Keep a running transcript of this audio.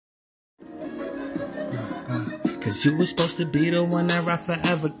Cause you was supposed to be the one that ride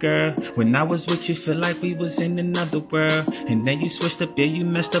forever, girl. When I was with you, feel like we was in another world. And then you switched up, yeah, you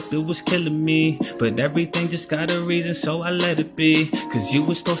messed up, it was killing me. But everything just got a reason, so I let it be. Cause you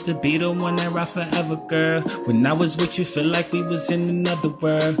was supposed to be the one that ride forever, girl. When I was with you, feel like we was in another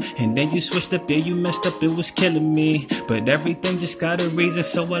world. And then you switched up, yeah, you messed up, it was killing me. But everything just got a reason,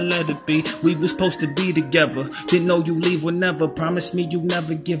 so I let it be. We was supposed to be together. Didn't know you leave whenever. Promised me you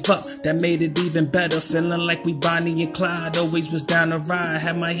never give up. That made it even better. Feeling like we Bonnie and Clyde. Always was down to ride.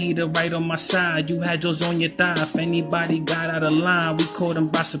 Had my heater right on my side. You had yours on your thigh. If anybody got out of line, we caught them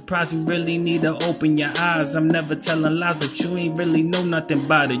by surprise. You really need to open your eyes. I'm never telling lies, but you ain't really know nothing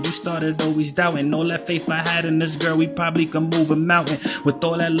about it. You started always doubting. All that faith I had in this girl, we probably could move a mountain. With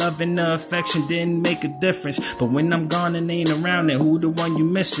all that love and the affection, didn't make a difference. But when I'm gone and ain't around, then who the one you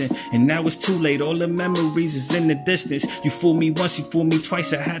missing? And now it's too late. All the memories is in the distance. You fooled me once, you fooled me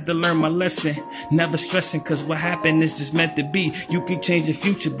twice. I had to learn my lesson. Never stressing, cause what happened is just meant to be. You can change the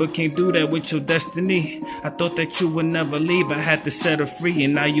future, but can't do that with your destiny. I thought that you would never leave. I had to set her free,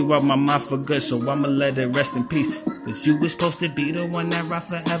 and now you out my mind for good, so I'ma let it rest in peace. Cause you was supposed to be the one that ride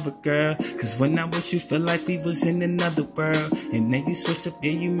forever, girl. Cause when I'm with you, feel like we was in another world. And then you switched up,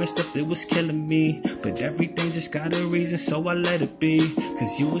 yeah, you messed up, it was killing me. But everything just got a reason, so I let it be.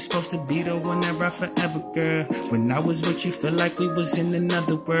 Cause you was supposed to be the one that ride forever, girl. When I was with you, feel like we was in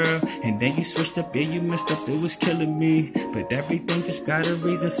another world. And then you switched up, yeah, you messed up, it was killing me. But everything just got a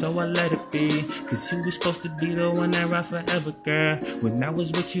reason, so I let it be. Cause you was supposed to be the one that ride forever, girl. When I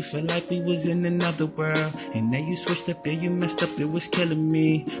was with you, feel like we was in another world. And then you switched up, yeah, you messed up, it was killing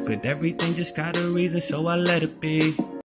me. But everything just got a reason, so I let it be.